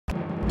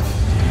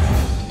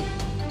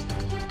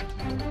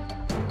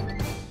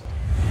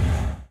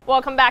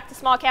Welcome back to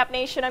Small Cap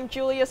Nation. I'm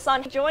Julia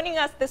Sun. Joining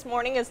us this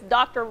morning is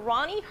Dr.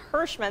 Ronnie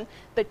Hirschman,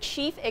 the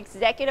Chief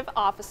Executive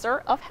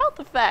Officer of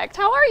HealthEffect.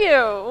 How are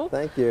you?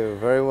 Thank you.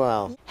 Very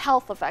well.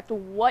 HealthEffect,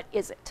 what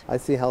is it? I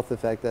see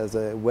HealthEffect as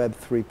a Web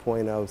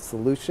 3.0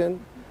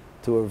 solution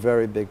to a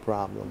very big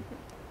problem.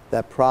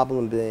 That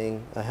problem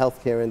being a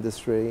healthcare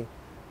industry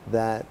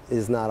that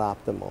is not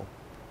optimal,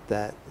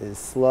 that is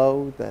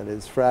slow, that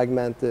is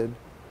fragmented,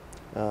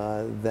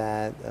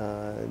 that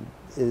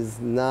is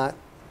not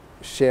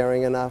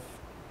sharing enough,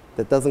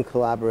 that doesn't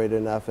collaborate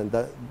enough, and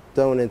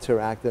don't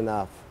interact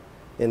enough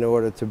in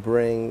order to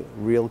bring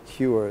real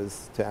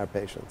cures to our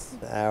patients.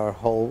 Our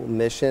whole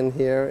mission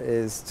here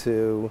is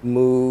to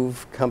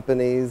move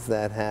companies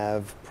that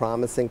have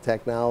promising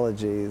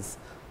technologies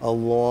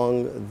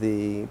along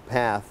the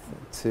path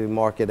to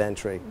market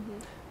entry.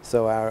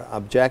 So our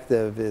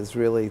objective is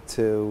really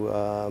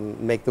to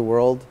make the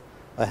world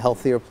a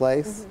healthier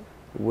place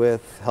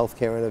with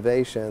healthcare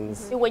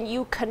innovations. When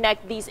you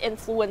connect these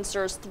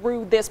influencers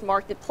through this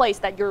marketplace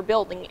that you're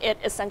building, it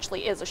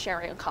essentially is a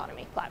sharing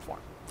economy platform.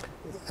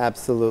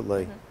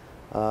 Absolutely.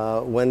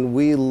 When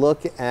we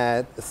look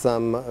at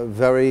some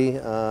very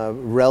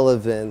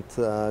relevant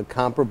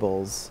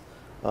comparables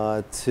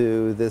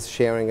to this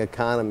sharing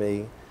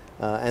economy,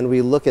 and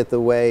we look at the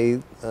way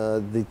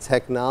the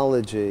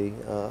technology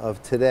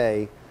of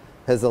today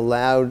has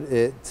allowed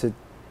it to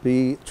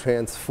be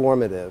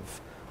transformative.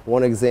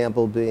 One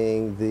example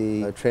being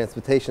the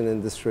transportation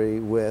industry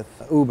with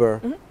Uber,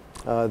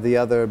 the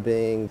other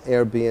being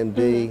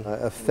Airbnb,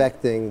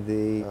 affecting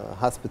the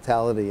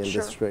hospitality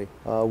industry.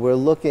 We're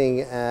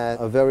looking at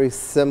a very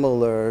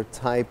similar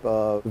type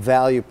of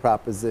value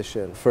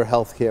proposition for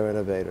healthcare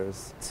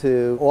innovators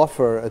to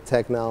offer a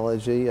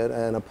technology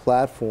and a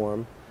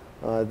platform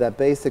that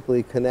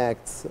basically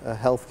connects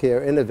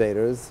healthcare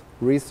innovators,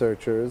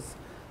 researchers,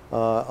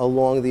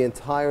 along the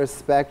entire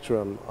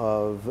spectrum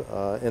of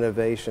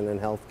innovation in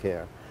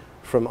healthcare,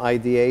 from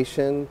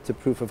ideation to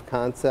proof of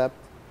concept,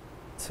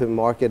 to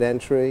market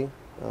entry,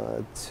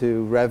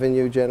 to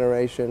revenue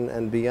generation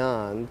and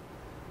beyond,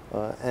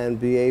 and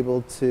be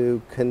able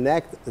to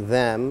connect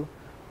them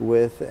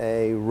with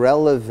a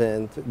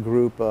relevant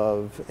group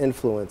of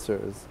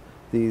influencers,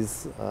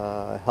 these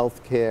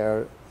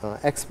healthcare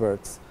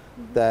experts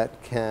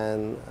that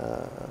can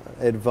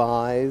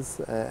advise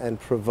and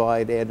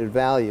provide added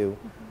value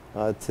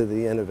to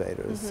the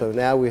innovators. So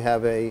now we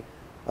have a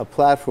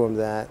platform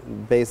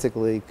that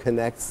basically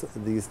connects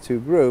these two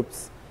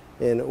groups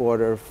in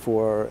order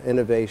for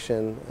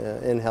innovation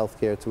in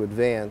healthcare to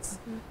advance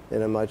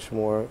in a much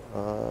more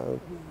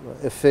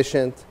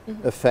efficient,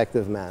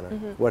 effective manner.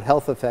 What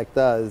HealthEffect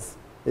does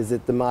is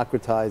it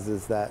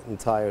democratizes that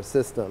entire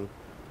system,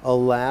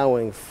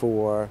 allowing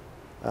for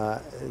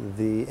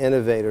the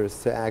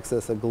innovators to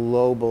access a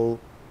global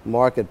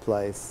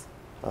marketplace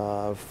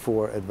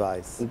for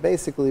advice. And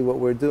basically what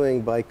we're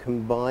doing by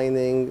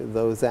combining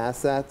those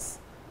assets,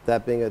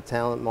 that being a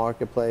talent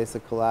marketplace, a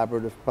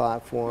collaborative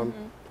platform,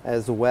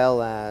 as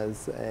well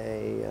as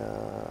a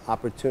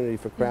opportunity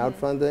for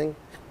crowdfunding,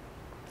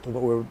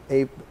 what we're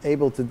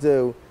able to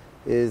do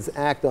is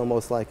act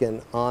almost like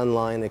an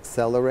online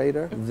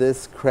accelerator.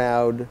 This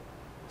crowd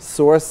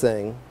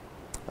sourcing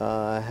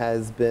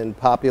has been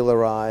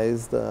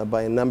popularized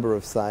by a number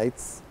of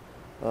sites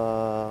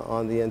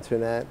on the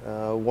internet.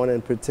 One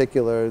in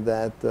particular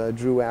that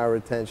drew our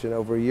attention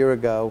over a year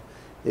ago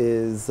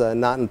is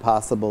Not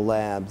Impossible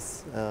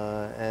Labs,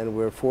 and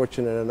we're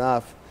fortunate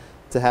enough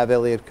to have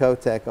Elliot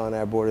Kotek on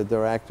our board of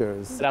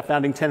directors. Our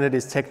founding tenet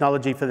is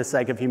technology for the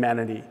sake of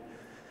humanity.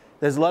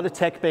 There's a lot of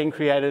tech being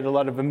created, a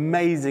lot of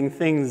amazing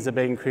things are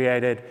being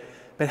created,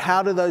 but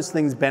how do those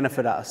things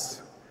benefit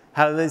us?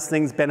 How do those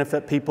things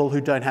benefit people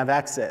who don't have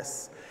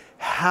access?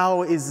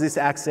 How is this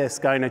access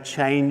going to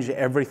change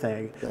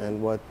everything?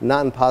 And what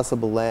Not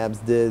Impossible Labs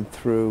did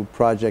through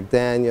Project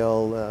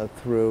Daniel,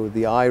 through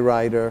the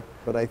iWriter,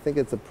 but I think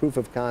it's a proof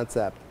of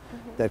concept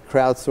that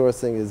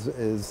crowdsourcing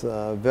is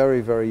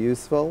very, very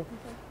useful.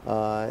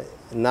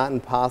 Not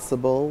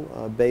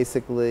Impossible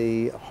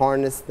basically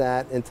harnessed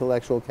that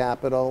intellectual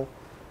capital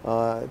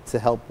to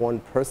help one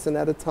person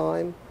at a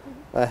time.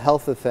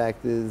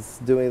 HealthEffect is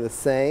doing the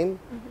same,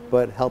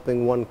 but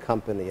helping one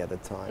company at a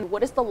time.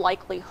 What is the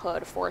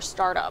likelihood for a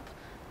startup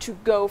to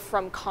go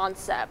from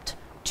concept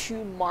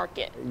to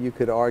market? You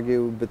could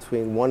argue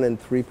between 1% and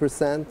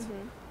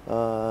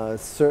 3%,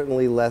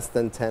 certainly less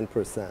than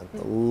 10%,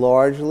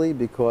 largely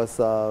because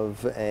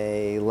of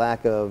a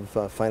lack of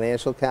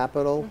financial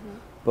capital,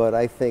 but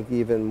I think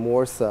even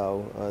more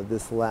so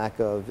this lack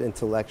of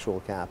intellectual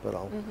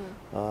capital.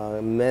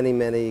 Many,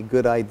 many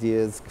good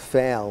ideas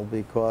fail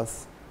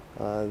because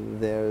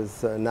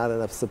there's not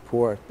enough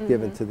support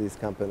given to these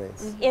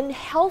companies. In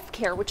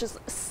healthcare, which is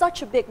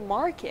such a big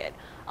market,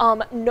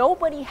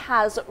 nobody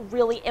has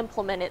really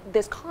implemented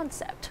this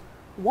concept.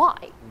 Why?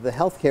 The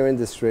healthcare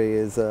industry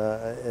is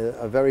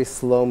a very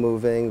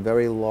slow-moving,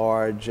 very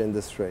large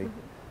industry.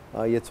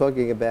 You're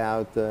talking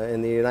about,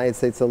 in the United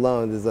States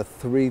alone, there's a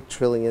 $3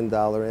 trillion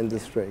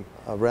industry.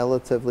 A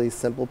relatively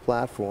simple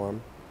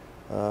platform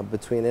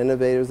between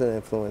innovators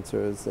and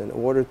influencers in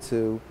order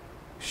to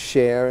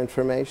share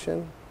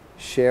information,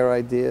 share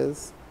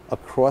ideas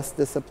across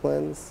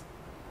disciplines,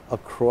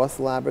 across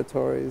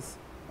laboratories,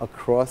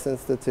 across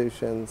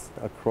institutions,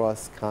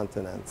 across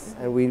continents.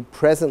 And we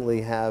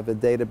presently have a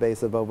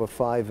database of over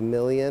 5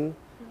 million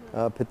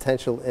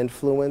potential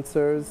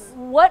influencers.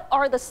 What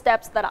are the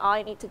steps that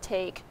I need to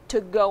take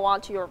to go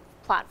onto your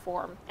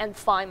platform and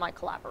find my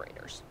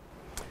collaborators?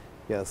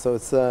 Yeah, so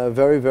it's a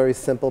very, very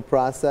simple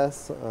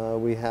process.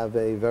 We have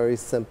a very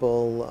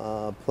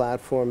simple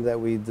platform that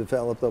we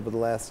developed over the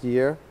last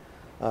year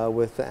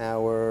with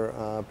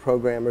our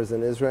programmers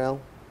in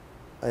Israel.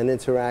 An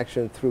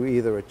interaction through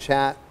either a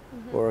chat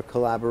or a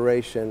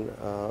collaboration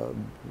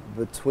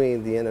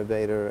between the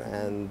innovator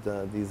and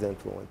these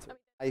influencers.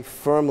 I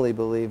firmly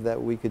believe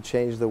that we could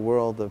change the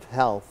world of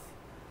health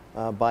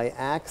by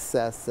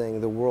accessing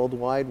the World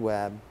Wide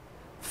Web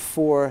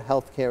for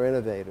healthcare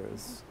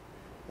innovators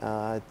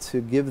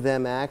to give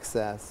them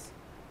access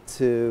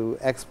to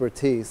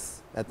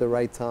expertise at the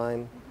right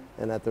time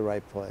and at the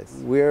right place.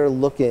 We're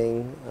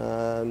looking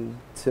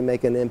to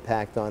make an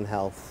impact on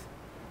health,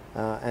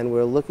 and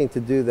we're looking to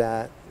do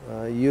that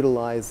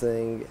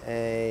utilizing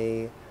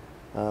a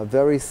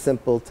very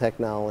simple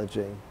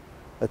technology,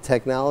 a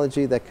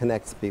technology that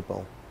connects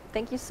people.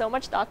 Thank you so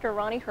much, Dr.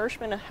 Ronnie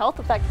Hirschman of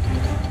HealthEffect.